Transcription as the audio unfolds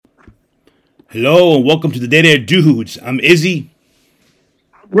Hello and welcome to the Day There Dudes. I'm Izzy.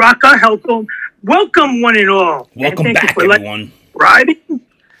 Raka Helcom. Welcome, one and all. Welcome and back, everyone. Subscribing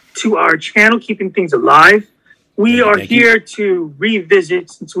to our channel, Keeping Things Alive. We are Thank here you. to revisit,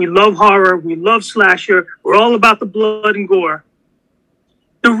 since we love horror, we love slasher, we're all about the blood and gore.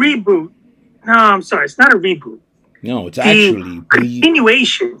 The reboot. No, I'm sorry, it's not a reboot. No, it's The actually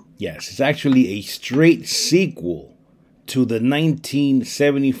continuation. yes, it's actually a straight sequel to the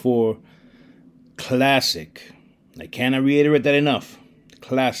 1974 classic. I cannot reiterate that enough.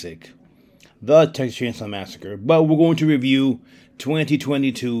 Classic, The Texas Chainsaw Massacre. But we're going to review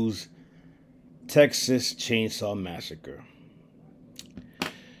 2022's Texas Chainsaw Massacre.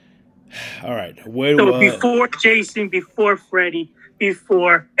 All right, So before Jason, before Freddy,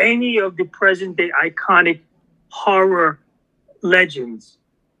 before any of the present day iconic horror legends,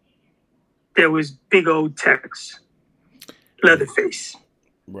 there was big old Tex, Leatherface.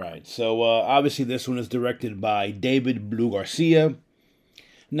 Right. So obviously this one is directed by David Blue Garcia.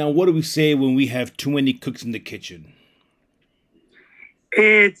 Now, what do we say when we have too many cooks in the kitchen?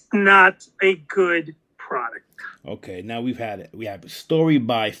 It's not a good product. Okay, now we have a story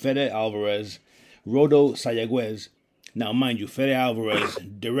by Fede Alvarez, Rodo Sayagüez. Now, mind you, Fede Alvarez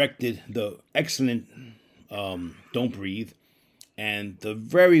directed the excellent Don't Breathe and the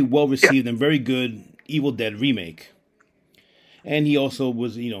very well-received and very good Evil Dead remake. And he also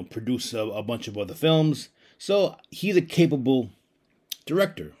was, produced a bunch of other films. So he's a capable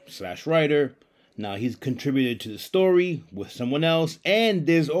director / writer. Now he's contributed to the story with someone else. And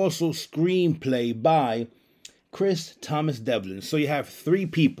there's also screenplay by Chris Thomas Devlin. So you have three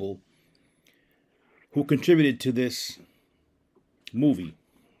people who contributed to this movie,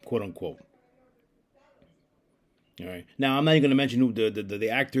 quote unquote. All right. Now I'm not even going to mention who the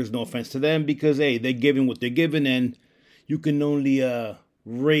actors. No offense to them, because hey, they're giving what they're giving, and you can only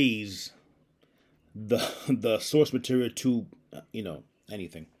raise the source material to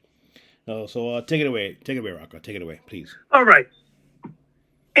anything. So take it away, Rocco. Take it away, please. All right.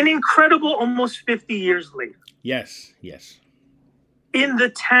 An incredible almost 50 years later. Yes. In the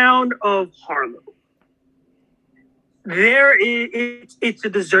town of Harlow. It's a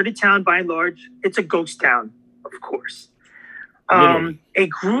deserted town by and large. It's a ghost town, of course. A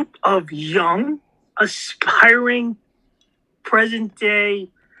group of young, aspiring, present-day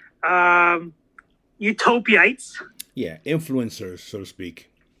utopiaites. Yeah, influencers, so to speak.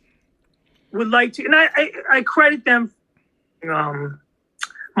 Would like to, and I credit them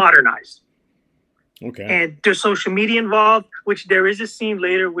modernized. Okay. And there's social media involved, which there is a scene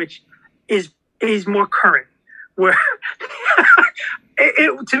later which is more current, where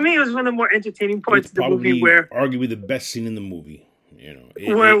to me it was one of the more entertaining parts of the movie, where arguably the best scene in the movie.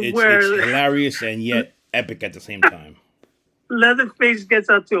 It's hilarious and yet epic at the same time. Leatherface gets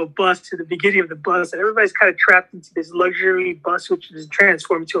out to a bus, to the beginning of the bus, and everybody's kind of trapped into this luxury bus, which is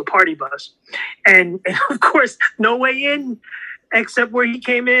transformed into a party bus. And of course, no way in except where he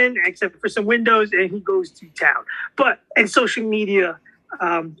came in, except for some windows, and he goes to town. And social media,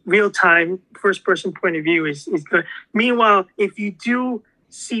 real-time, first-person point of view is good. Meanwhile, if you do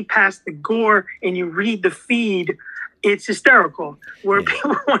see past the gore and you read the feed, it's hysterical. Where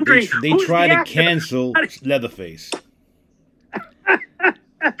people are wondering, they try to cancel Leatherface.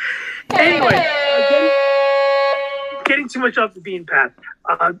 Anyway, getting too much off the beaten path.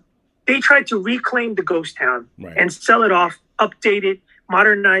 They tried to reclaim the ghost town and sell it off, update it,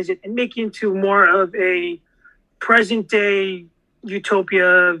 modernize it, and make it into more of a present-day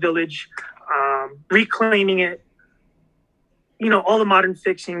utopia village, reclaiming it. All the modern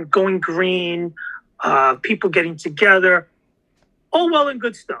fixing, going green, people getting together, all well and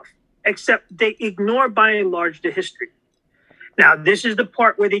good stuff, except they ignore by and large the history. Now, this is the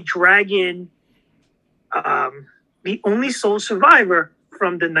part where they drag in the only sole survivor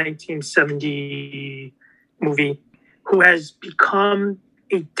from the 1970 movie, who has become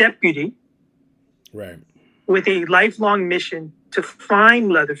a deputy with a lifelong mission to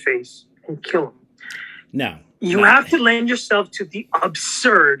find Leatherface and kill him. Now, you have to lend yourself to the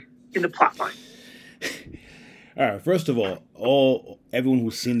absurd in the plotline. All right, first of all, everyone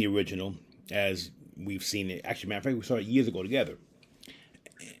who's seen the original, as we've seen it. Actually, matter of fact, we saw it years ago together.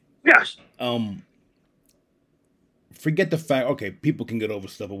 Yes. Forget the fact. Okay, people can get over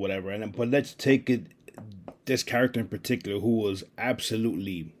stuff or whatever, but let's take it. This character in particular, who was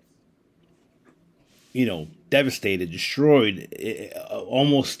absolutely, devastated, destroyed,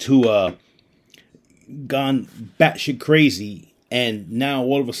 almost to gone batshit crazy, and now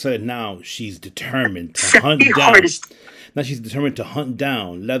all of a sudden, she's determined to hunt down. Now she's determined to hunt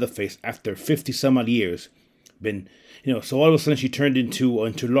down Leatherface after 50 some odd years. So all of a sudden she turned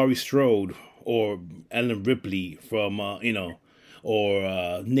into Laurie Strode, or Ellen Ripley from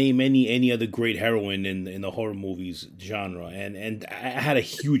or name any other great heroine in the horror movies genre, and I had a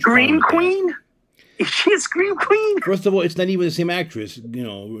huge Scream Queen. Is she a Scream Queen? First of all, it's not even the same actress.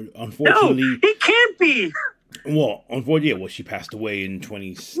 Unfortunately, no, it can't be. Well, unfortunately, she passed away in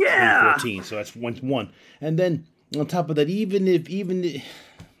 2014, so that's one. And then on top of that, even if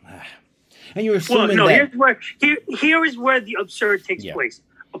and you're assuming here is where the absurd takes place.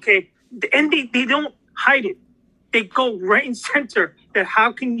 Okay, and they don't hide it. They go right in center that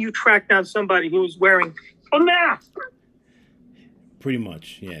how can you track down somebody who's wearing a mask? Pretty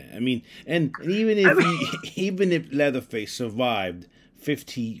much, yeah. I mean, and even if Leatherface survived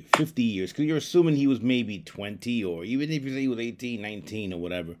 50 years, because you're assuming he was maybe 20, or even if you say he was 18, 19, or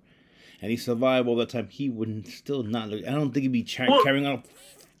whatever, and he survived all that time, he would still not look. I don't think he'd be carrying on a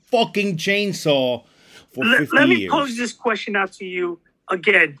fucking chainsaw for 50 years. Let me pose this question out to you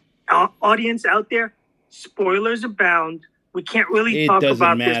again. Audience out there, spoilers abound. We can't really talk about this. It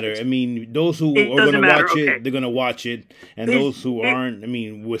doesn't matter. I mean, those who are going to watch it, they're going to watch it. And those who aren't, I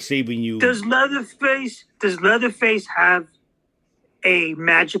mean, we're saving you. Does Leatherface have a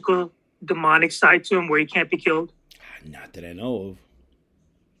magical, demonic side to him where he can't be killed? Not that I know of.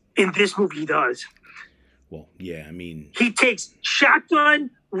 In this movie, he does. Well, yeah, I mean... He takes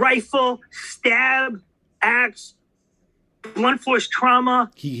shotgun, rifle, stab, axe, blunt force trauma,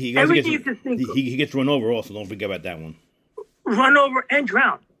 everything you can think of. He gets run over also, don't forget about that one. Run over and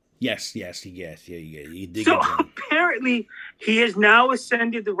drown. Yes, he did. So apparently, he has now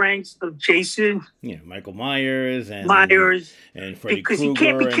ascended the ranks of Jason. Yeah, Michael Myers and Freddy because Krueger, he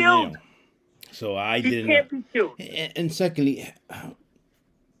can't be killed. So I didn't. He can't be killed. And secondly,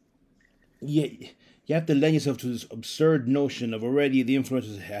 you have to lend yourself to this absurd notion of already the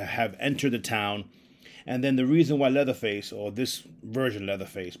influences have entered the town. And then the reason why Leatherface, or this version of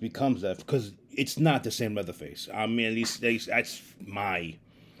Leatherface, becomes that, because it's not the same Leatherface. I mean, at least that's my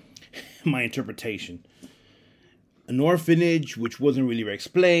interpretation. An orphanage, which wasn't really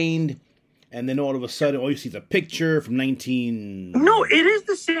explained, and then all of a sudden, all you see is a picture from 19... No, it is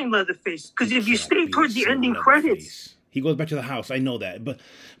the same Leatherface, because if you stay towards the ending credits... He goes back to the house, I know that, but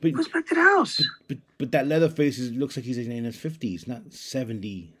he goes back to the house. But that Leatherface looks like he's in his 50s, not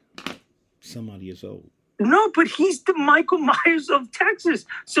 70... some odd years old. No, but he's the Michael Myers of Texas.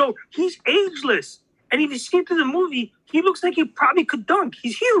 So he's ageless. And if you see through the movie, he looks like he probably could dunk.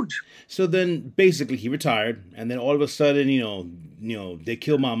 He's huge. So then basically he retired, and then all of a sudden, they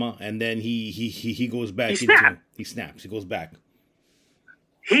kill Mama, and then he goes back he snaps. He goes back.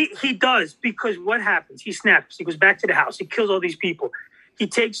 He does, because what happens? He snaps. He goes back to the house. He kills all these people. He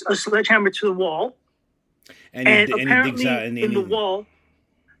takes a sledgehammer to the wall. And apparently he digs out in the wall.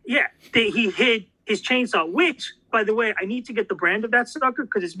 Yeah, he hid his chainsaw, which, by the way, I need to get the brand of that sucker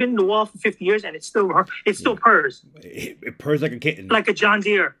because it's been in the wall for 50 years and it still purrs. It purrs like a kitten. Like a John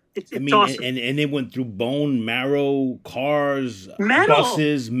Deere. It's awesome. And it went through bone, marrow, cars,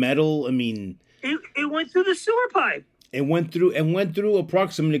 buses, metal. I mean... It went through the sewer pipe. It went through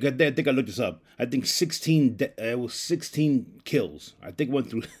approximately, I think I looked this up, I think 16 kills. I think it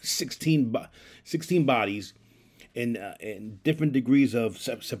went through 16 bodies. In different degrees of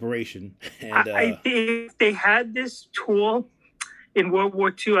separation. And I think if they had this tool in World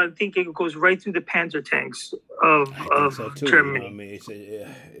War II, I think it goes right through the Panzer tanks of Germany. I mean,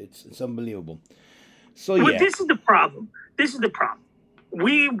 it's unbelievable. So yeah. This is the problem.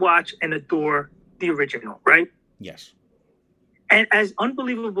 We watch and adore the original, right? Yes. And as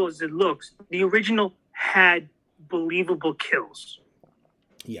unbelievable as it looks, the original had believable kills.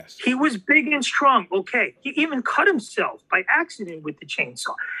 Yes. He was big and strong. Okay. He even cut himself by accident with the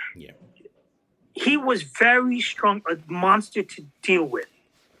chainsaw. Yeah. He was very strong, a monster to deal with.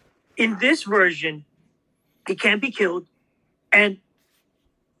 In this version, he can't be killed. And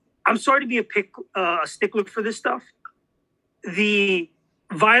I'm sorry to be a stickler for this stuff. The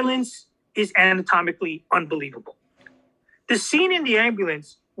violence is anatomically unbelievable. The scene in the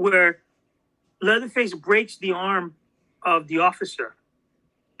ambulance where Leatherface breaks the arm of the officer,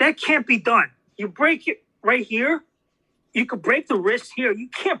 that can't be done. You break it right here. You could break the wrist here. You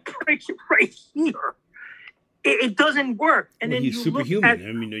can't break it right here. It doesn't work. And then he's superhuman.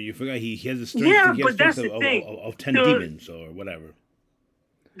 I mean, you forgot he has the strength. Yeah, but that's the thing. Of 10 demons or whatever.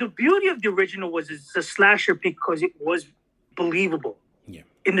 The beauty of the original was it's a slasher because it was believable. Yeah.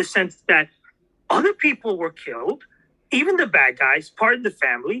 In the sense that other people were killed, even the bad guys, part of the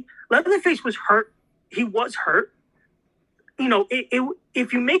family. Leatherface was hurt. He was hurt.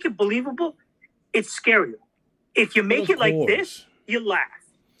 If you make it believable, it's scarier. If you make it like this, you laugh.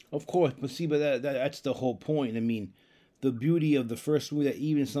 Of course, but see, that's the whole point. I mean, the beauty of the first movie that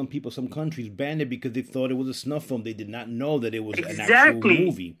even some countries banned it because they thought it was a snuff film. They did not know that it was an actual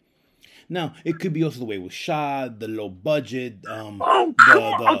movie. Now, it could be also the way it was shot, the low budget.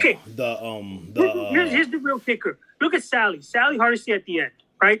 Okay. Here's the real kicker. Look at Sally. Sally Hardesty at the end,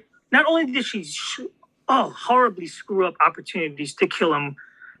 right? Not only did she horribly screw up opportunities to kill him.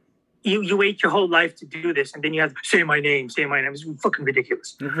 You wait your whole life to do this, and then you have to say my name. It's fucking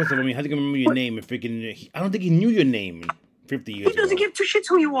ridiculous. Well, first of all, I mean, how do you remember your name? And freaking, I don't think he knew your name 50 years ago. He doesn't give two shits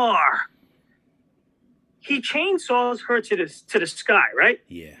who you are. He chainsaws her to the sky, right?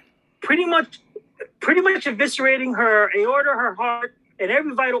 Yeah. Pretty much eviscerating her aorta, her heart, and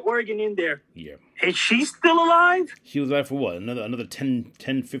every vital organ in there. Yeah. Is she still alive? She was alive for what? Another 10,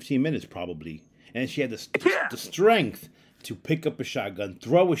 15 minutes probably. And she had the strength to pick up a shotgun,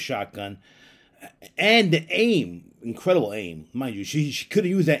 throw a shotgun, and the aim. Incredible aim. Mind you, she could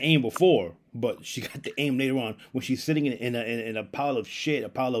have used that aim before, but she got the aim later on when she's sitting in a pile of shit, a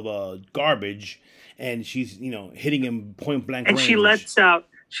pile of garbage, and she's, hitting him point blank range. And she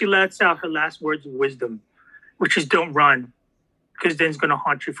lets out her last words of wisdom, which is don't run, because then it's going to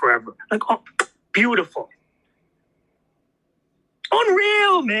haunt you forever. Like, oh, beautiful.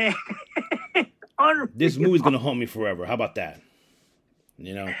 Unreal, man. Unreal. This movie's going to haunt me forever. How about that?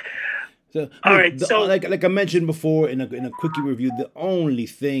 So, all right. So, like I mentioned before in a quickie review, the only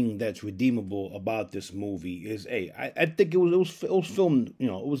thing that's redeemable about this movie is, I think it was filmed. It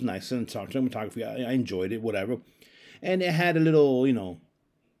was nice cinematography. I enjoyed it, whatever, and it had a little,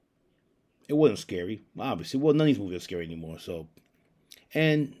 it wasn't scary. Obviously, well, none of these movies are scary anymore. So,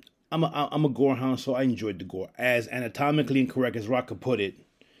 and I'm a gore hound, so I enjoyed the gore. As anatomically incorrect as Rock could put it,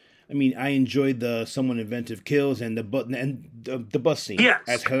 I mean, I enjoyed the somewhat inventive kills and the bus scene. Yes.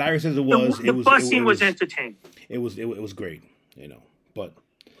 As hilarious as it was, the bus scene was entertaining. It was great, But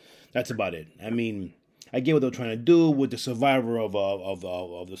that's about it. I mean, I get what they're trying to do with the survivor of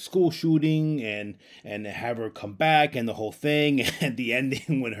the school shooting and have her come back and the whole thing and the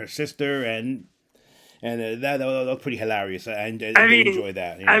ending with her sister and that was pretty hilarious. I enjoyed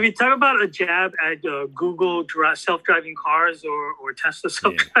that. I mean, talk about a jab at Google self-driving cars or Tesla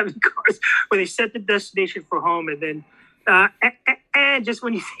self-driving cars, where they set the destination for home, and then and just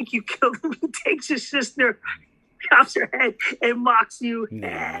when you think you killed him, he takes his sister, chops her head, and mocks you.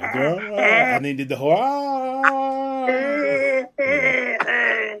 And they did the whole.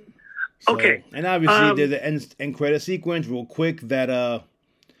 Okay. And obviously, there's an end credit sequence, real quick, that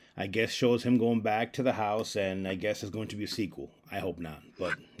I guess shows him going back to the house, and I guess it's going to be a sequel. I hope not,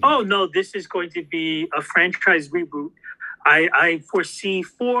 but oh no, this is going to be a franchise reboot. I foresee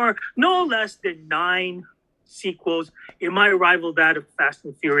 4, no less than 9 sequels. It might rival that of Fast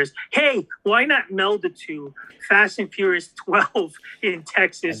and Furious. Hey, why not meld the two? Fast and Furious 12 in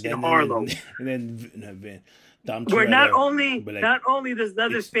Texas, in Harlow. And then where not only does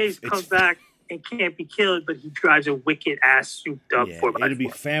Leatherface come back and can't be killed, but he drives a wicked ass souped up 4x4. It'll be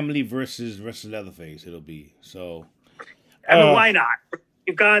family versus Leatherface. It'll be so. I mean, why not?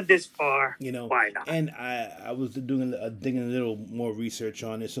 You've gone this far. Why not? And I was digging a little more research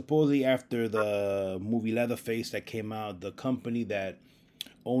on it. Supposedly, after the movie Leatherface that came out, the company that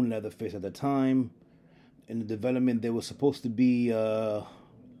owned Leatherface at the time, in the development, there was supposed to be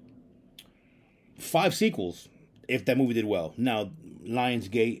 5 sequels if that movie did well. Now,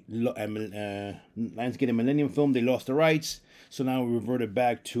 Lionsgate and Millennium Film, they lost the rights, so now we reverted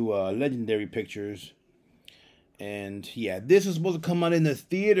back to Legendary Pictures. And this is supposed to come out in the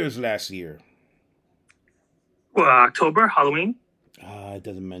theaters last year. Well, October, Halloween. It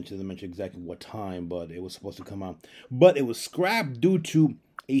doesn't mention exactly what time, but it was supposed to come out. But it was scrapped due to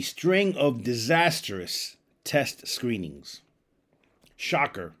a string of disastrous test screenings.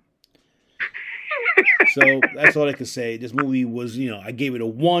 Shocker. So that's all I can say. This movie was, I gave it a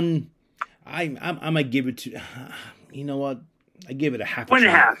 1. I might give it to, you know what? I give it a half.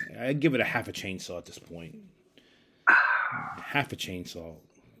 1.5. I give it a half a chainsaw at this point. Half a chainsaw.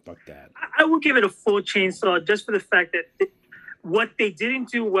 Fuck that. I would give it a full chainsaw just for the fact that what they didn't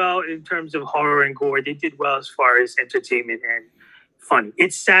do well in terms of horror and gore, they did well as far as entertainment and funny.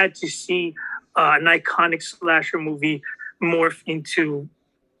 It's sad to see an iconic slasher movie morph into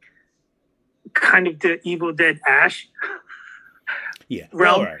kind of the Evil Dead Ash. Yeah.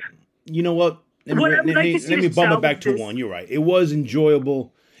 Realm. All right. You know what? Let me bump it back to 1. You're right. It was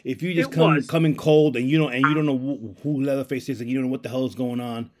enjoyable. If you just come in cold and you don't know who Leatherface is and you don't know what the hell is going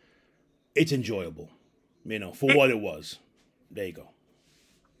on, it's enjoyable. For what it was. There you go.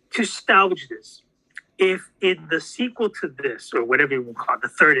 To salvage this, if in the sequel to this, or whatever you want to call it, the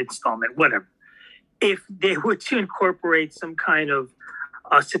 3rd installment, whatever, if they were to incorporate some kind of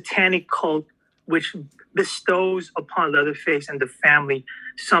satanic cult which bestows upon Leatherface and the family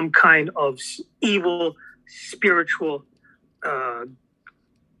some kind of evil spiritual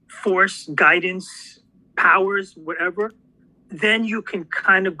force, guidance, powers, whatever, then you can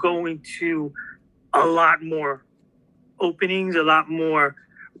kind of go into a lot more openings, a lot more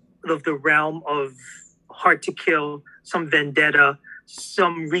of the realm of hard to kill, some vendetta,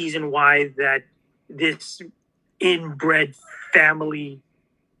 some reason why that this inbred family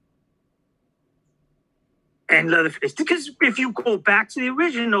and Leatherface. Because if you go back to the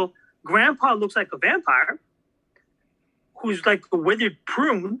original, Grandpa looks like a vampire who's like a withered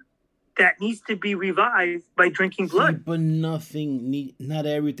prune that needs to be revived by drinking blood. See, but not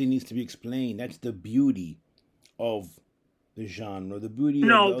everything needs to be explained. That's the beauty of the genre. The beauty.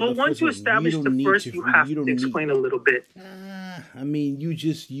 No, of but once you establish the first, you have to explain a little bit. I mean,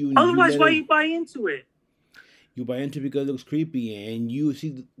 Otherwise, why you buy into it? You buy into it because it looks creepy, and you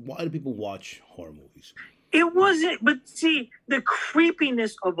see why do people watch horror movies? It wasn't, but see, the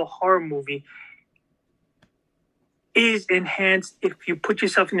creepiness of a horror movie is enhanced if you put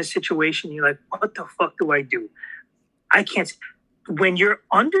yourself in a situation, you're like, what the fuck do I do? I can't. When you're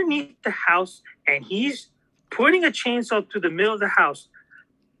underneath the house and he's putting a chainsaw through the middle of the house,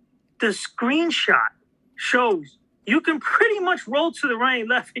 the screenshot shows you can pretty much roll to the right and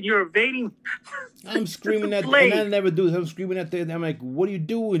left and you're evading. I'm screaming at, and I never do. I'm screaming at them. I'm like, what are you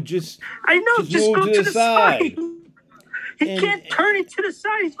doing? I know, just go to the side. He can't turn it to the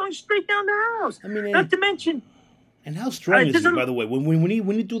side. He's going straight down the house. I mean, not to mention. And how strong is he, by the way? When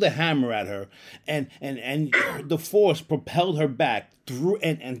he threw the hammer at her, and the force propelled her back through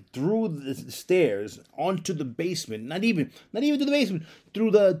the stairs onto the basement. Not even to the basement,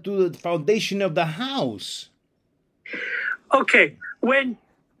 through the foundation of the house. Okay, when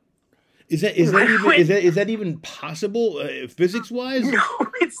is that even possible physics wise? No,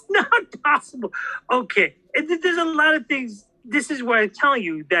 it's not possible. Okay, there's a lot of things. This is where I'm telling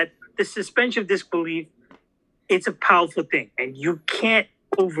you that the suspension of disbelief. It's a powerful thing, and you can't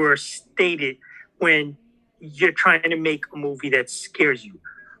overstate it when you're trying to make a movie that scares you.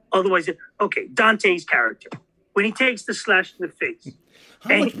 Otherwise, okay, Dante's character, when he takes the slash to the face,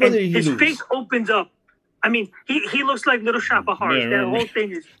 and his face opens up. I mean, he looks like Little Shop of Horrors. That whole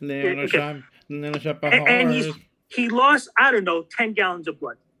thing is... Little Shop of Horrors. And he lost, I don't know, 10 gallons of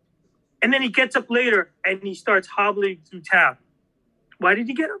blood. And then he gets up later, and he starts hobbling through town. Why did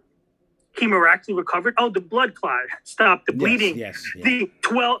he get up? He miraculously recovered. Oh, the blood clot stopped the bleeding. Yes. The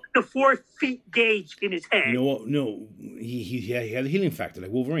 4 feet gauge in his head. No, he had a healing factor like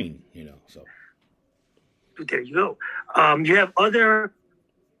Wolverine. So. There you go. You have other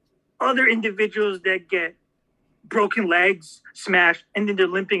individuals that get broken legs, smashed, and then they're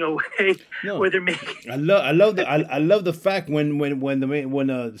limping away. No. Where they're making. I love the fact when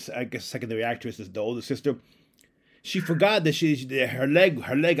I guess secondary actress is the older sister. She forgot that her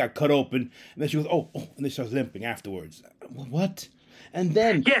leg got cut open, and then she goes, oh, and then she starts limping afterwards. What? And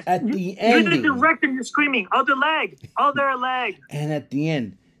then at the end, you're the director, you're screaming, other leg. And at the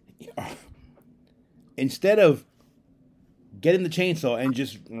end, instead of getting the chainsaw and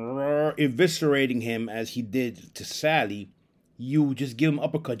just eviscerating him as he did to Sally, you just give him an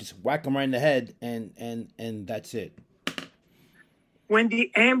uppercut, just whack him right in the head, and that's it. When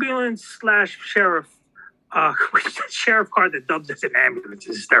the ambulance / sheriff. Sheriff car that dubs as an ambulance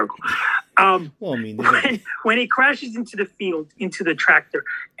is hysterical. When he crashes into the field, into the tractor,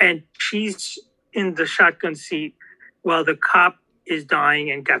 and she's in the shotgun seat while the cop is dying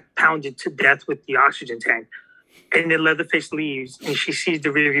and got pounded to death with the oxygen tank, and then Leatherface leaves and she sees the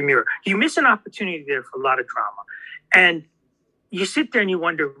rearview mirror. You miss an opportunity there for a lot of drama. And you sit there and you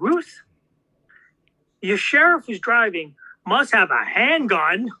wonder, Ruth, your sheriff who's driving must have a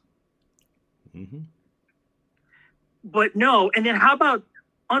handgun. Mm-hmm. But no, and then how about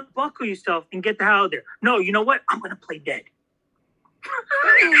unbuckle yourself and get the hell out of there? No, you know what? I'm going to play dead.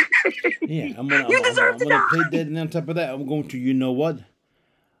 I'm going to play dead, and on top of that, I'm going to, you know what?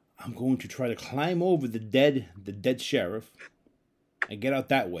 I'm going to try to climb over the dead sheriff and get out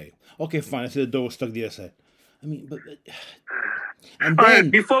that way. Okay, fine. I said the door was stuck the other side. I mean, but and then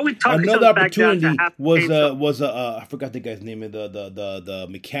before we talk, another opportunity was I forgot the guy's name, the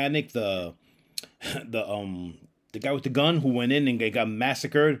mechanic, the guy with the gun who went in and got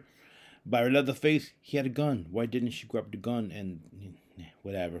massacred by Leatherface. He had a gun. Why didn't she grab the gun and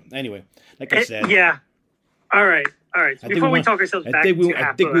whatever? Anyway, like I said, yeah. All right. Before we talk ourselves back, I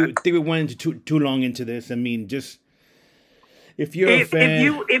think we went into too long into this. I mean, just if you're a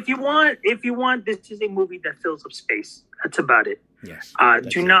fan, if you want, this is a movie that fills up space. That's about it. Yes.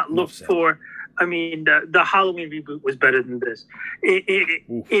 Do not look for I mean, the Halloween reboot was better than this. It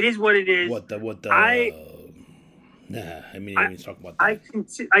is what it is. Let's talk about that.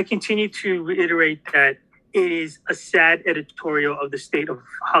 I continue to reiterate that it is a sad editorial of the state of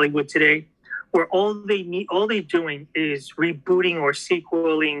Hollywood today, where all they're doing is rebooting or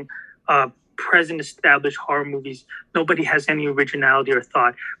sequeling present established horror movies. Nobody has any originality or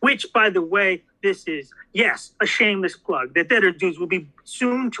thought, which, by the way, this is, yes, a shameless plug. The Deader Dudes will be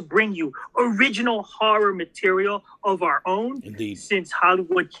soon to bring you original horror material of our own. Indeed. Since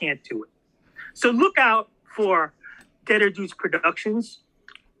Hollywood can't do it. So look out for Deader Dudes Productions,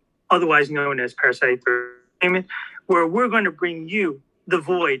 otherwise known as Parasite Entertainment, where we're going to bring you the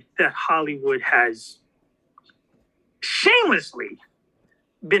void that Hollywood has shamelessly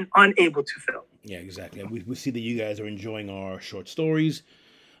been unable to fill. Yeah, exactly. We see that you guys are enjoying our short stories,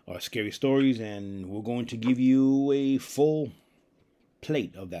 our scary stories, and we're going to give you a full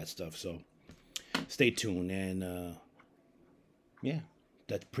plate of that stuff. So stay tuned. And yeah,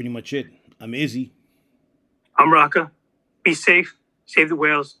 that's pretty much it. I'm Izzy. I'm Raka. Be safe, save the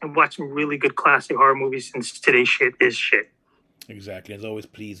whales, and watch some really good classic horror movies since today's shit is shit. Exactly. As always,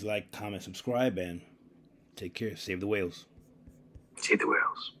 please like, comment, subscribe, and take care. Save the whales. Save the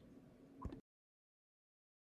whales.